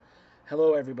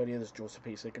Hello, everybody. This is Joseph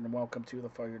Pasek, and welcome to the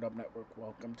FiredUp Network.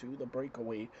 Welcome to the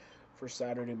Breakaway for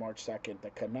Saturday, March 2nd.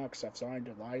 The Canucks have signed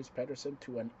Elias Pettersson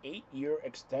to an 8-year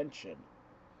extension.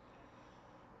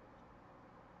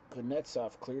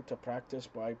 Kuznetsov cleared to practice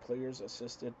by Players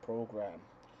Assisted Program.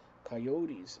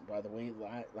 Coyotes, by the way,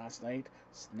 last night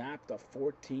snapped a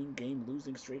 14-game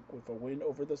losing streak with a win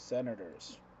over the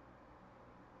Senators.